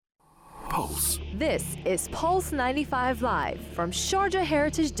This is Pulse 95 Live from Sharjah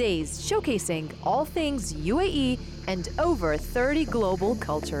Heritage Days, showcasing all things UAE and over 30 global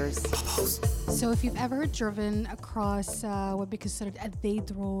cultures. So if you've ever driven across what would be considered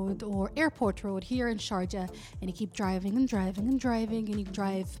Adhaid Road or Airport Road here in Sharjah, and you keep driving and driving and driving, and you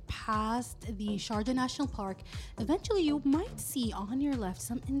drive past the Sharjah National Park, eventually you might see on your left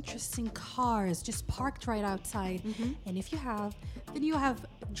some interesting cars just parked right outside. And if you have, then you have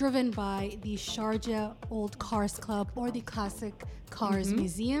driven by the Sharjah Old Cars Club or the Classic Cars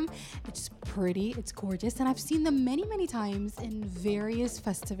Museum. It's pretty, it's gorgeous, and I've seen them many times in various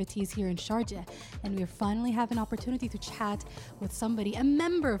festivities here in Sharjah. And we finally have an opportunity to chat with somebody, a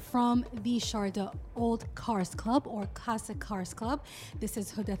member from the Sharjah Old Cars Club or Classic Cars Club. This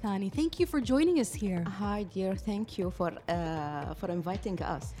is Huda Thani. Thank you for joining us here. Hi, dear. Thank you for inviting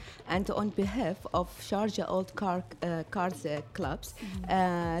us. And on behalf of Sharjah Old Cars Clubs,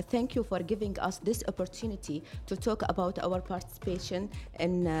 thank you for giving us this opportunity to talk about our participation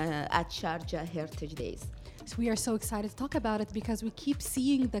in at Sharjah Heritage Days. So we are so excited to talk about it because we keep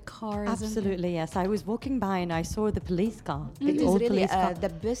seeing the cars. Absolutely, yes. I was walking by and I saw the police car. It is really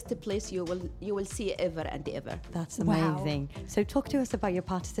the best place you will see ever and ever. That's amazing. Wow. So talk to us about your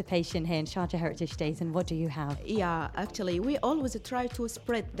participation here in Sharjah Heritage Days and what do you have? Yeah, actually, we always try to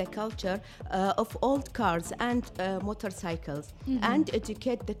spread the culture of old cars and motorcycles and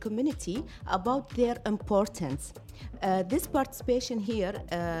educate the community about their importance. This participation here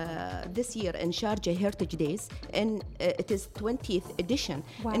this year in Sharjah Heritage Days, and it is 20th edition,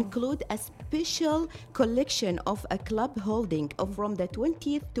 include a special collection of a club holding from the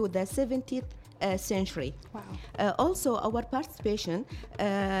 20th to the 70th century. Wow. Also, our participation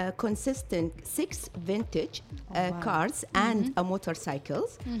consists in 6 vintage cars and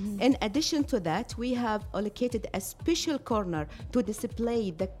motorcycles. In addition to that, we have allocated a special corner to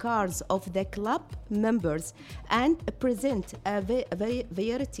display the cars of the club members and present a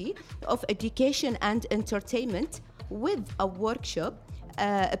variety of education and entertainment with a workshop,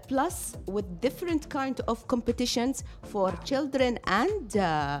 plus with different kind of competitions for children and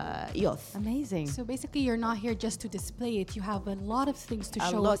youth. Amazing. So basically you're not here just to display it, you have a lot of things to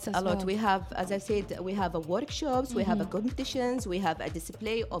show us as well. We have, as I said, we have workshops, we have competitions, we have a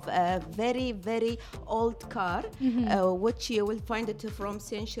display of a very old car, which you will find it from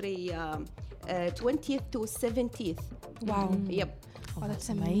century 20th to 70th. Wow. Yep. Oh, that's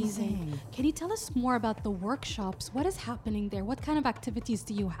amazing. Can you tell us more about the workshops? What is happening there? What kind of activities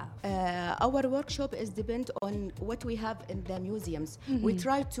do you have? Our workshop is depend on what we have in the museums. We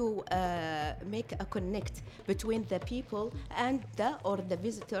try to make a connect between the people and the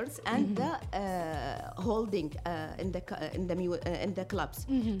visitors and the holding in the clubs.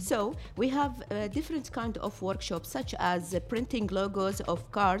 So we have different kind of workshops, such as printing logos of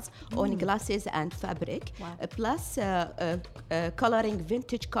cars on glasses and fabric, plus coloring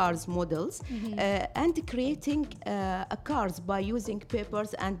vintage cars models, and creating cars by using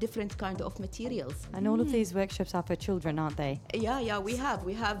papers and different kind of materials. And all of these workshops are for children, aren't they? Yeah, we have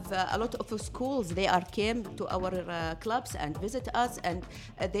a lot of schools. They came to our clubs and visit us, and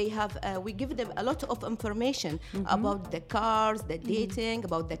they have we give them a lot of information about the cars, the dating,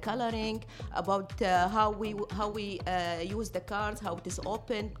 about the coloring, about how we use the cars, how it is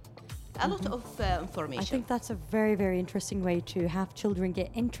open. A lot of information. I think that's a very interesting way to have children get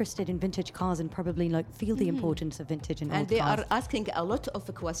interested in vintage cars and probably feel the importance of vintage and old they cars. are asking a lot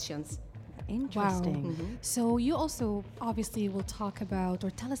of questions. Interesting. Wow. So you also obviously will talk about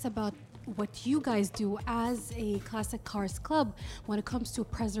or tell us about what you guys do as a Classic Cars Club when it comes to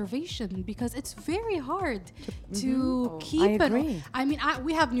preservation, because it's very hard to keep I agree.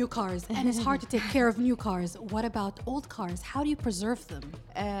 we have new cars and it's hard to take care of new cars. What about old cars? How do you preserve them?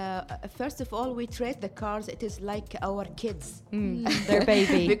 First of all, we treat the cars, it is like our kids. Their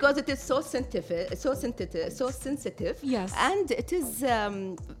baby. Because it is so sensitive. Yes. And it is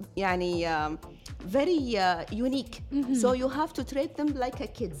very unique. So you have to treat them like a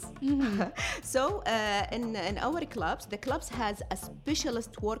kids. So in our clubs, the clubs has a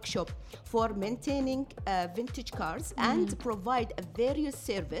specialist workshop for maintaining vintage cars and provide a various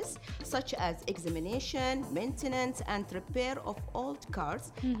service such as examination, maintenance and repair of old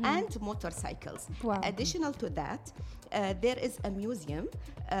cars and motorcycles. Wow. Additional to that, there is a museum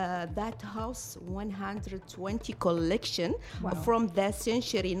that house 120 collection from the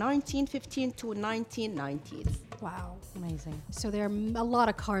century 1915 to 1990s. Wow. Amazing. So there are a lot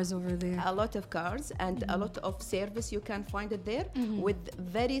of cars over there. A lot of cars and a lot of service you can find it there with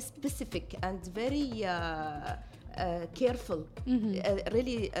very specific and very careful.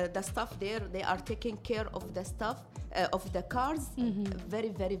 Really, the staff there, they are taking care of the stuff, of the cars very,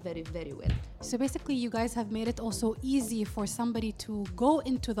 very, very, very well. So basically, you guys have made it also easy for somebody to go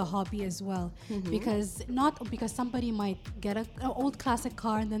into the hobby as well, because not because somebody might get an old classic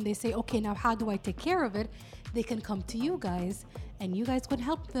car and then they say, okay, now how do I take care of it? They can come to you guys, and you guys would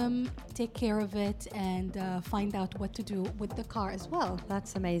help them take care of it and find out what to do with the car as well.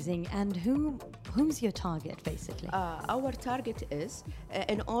 That's amazing. And who's your target, basically? Our target is,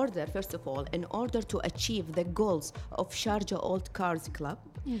 first of all, in order to achieve the goals of Sharjah Old Cars Club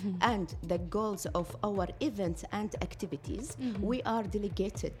and the goals of our events and activities, we are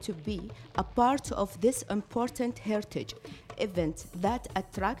delegated to be a part of this important heritage event that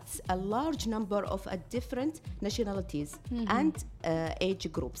attracts a large number of different nationalities and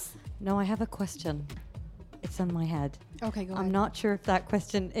age groups. No, I have a question. It's on my head. Okay, go ahead. I'm not sure if that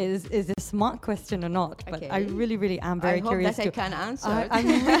question is a smart question or not, but Okay. I really am very curious. I hope that I can answer.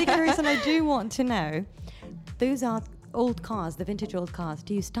 I'm really curious, and I do want to know. Those are old cars, the vintage old cars.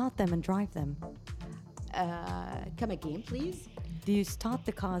 Do you start them and drive them? Come again, please. Do you start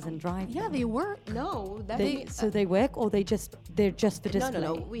the cars and drive Yeah, them? they work. No, that So they work, or they're just for display?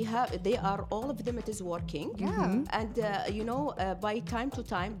 No. They are all of them. It is working. Yeah. And by time to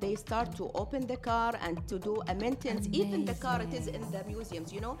time, they start to open the car and to do a maintenance. Even the car, it is in the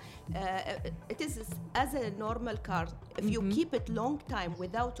museums. It is as a normal car. If you keep it long time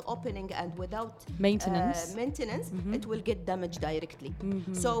without opening and without Maintenance. it will get damaged directly.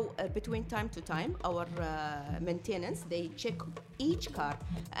 So between time to time, our maintenance, they check each car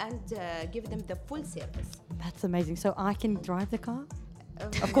and give them the full service. That's amazing. So I can drive the car?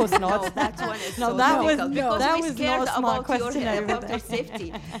 Of course not. No, that one is No, so that was- difficult no, because that we was scared not a smart about question over about there. your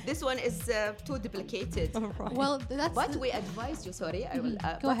safety. This one is too duplicated. Right. Well, that's But we advise you. Sorry, I will.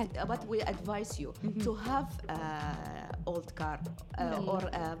 Go ahead. But we advise you to have old car or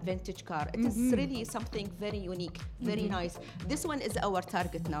a vintage car. It is really something very unique, very nice. This one is our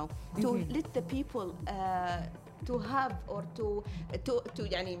target now to let the people to have or to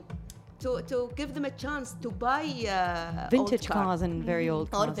give them a chance to buy Vintage old car cars and very old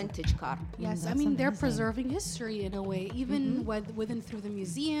or cars. vintage car. Yes, I That's mean, they're amazing. preserving history in a way, even within through the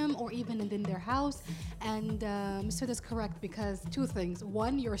museum or even within their house. And Mr. is correct because two things.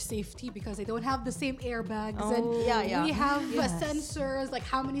 One, your safety, because they don't have the same airbags. And Yeah. we have Yes. sensors. Like,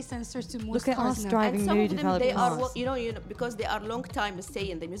 how many sensors do most Look at cars us now? driving And some new of them developed they are cars. because they are long time stay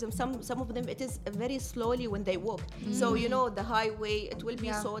in the museum. Some of them it is very slowly when they walk. So the highway it will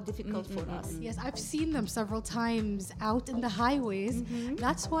be Yeah. so difficult for us. Yes, I've seen them several times out in the highways.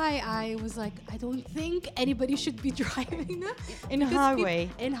 That's why I was like, I don't think anybody should be driving them. In Because highway,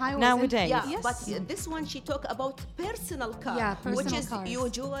 in highways. nowadays. Yeah, Yes. but this one she talk about personal car, Yeah, which personal is cars.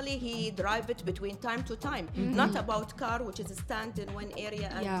 usually he drive it between time to time, not about car which is stand in one area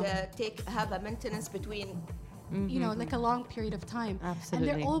and have a maintenance between. Like a long period of time. And Absolutely.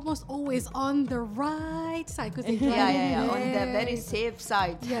 they're almost always on the right side because they drive On the very safe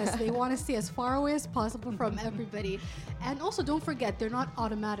side. Yes, they want to stay as far away as possible from everybody. And also, don't forget, they're not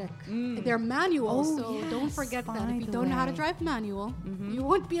automatic. They're manual, Oh, so don't yes, forget that. by If you the don't know how to way. drive manual, you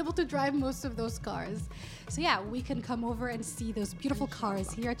won't be able to drive most of those cars. So yeah, we can come over and see those beautiful cars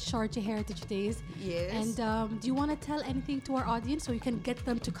here at Sharjah Heritage Days. Yes. And do you want to tell anything to our audience so we can get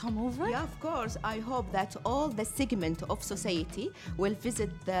them to come over? Yeah, of course. I hope that all the segment of society will visit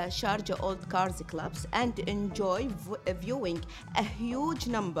the Sharjah Old Cars Clubs and enjoy viewing a huge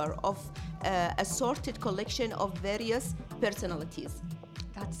number of assorted collection of various personalities.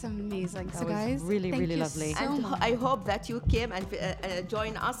 That's amazing. That so was guys, really, thank really you lovely. So And much. I hope that you came and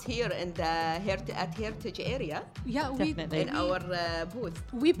join us here in the at Heritage area Yeah, Definitely. in our booth.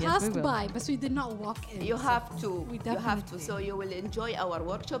 we passed will. by, but we did not walk in. You so have to. We You have to. definitely- So you will enjoy our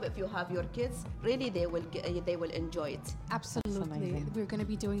workshop. If you have your kids, really they will enjoy it. Absolutely. amazing. We're going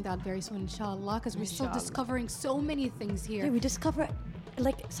to be doing that very soon, inshallah, because we're still Inshallah. discovering so many things here. Yeah, we discover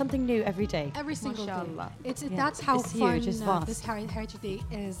like something new every day. Every single day. Mashallah. That's how It's fun huge, it's vast. this Heritage Day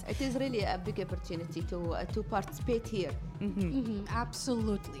is. It is really a big opportunity to participate here.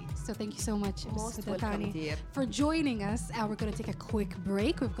 Absolutely. So thank you so much, Ms. Most Huda welcome, Thani, dear. for joining us. And we're going to take a quick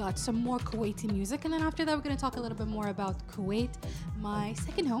break. We've got some more Kuwaiti music. And then after that, we're going to talk a little bit more about Kuwait, my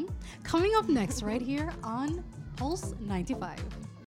second home, coming up next right here on Pulse 95.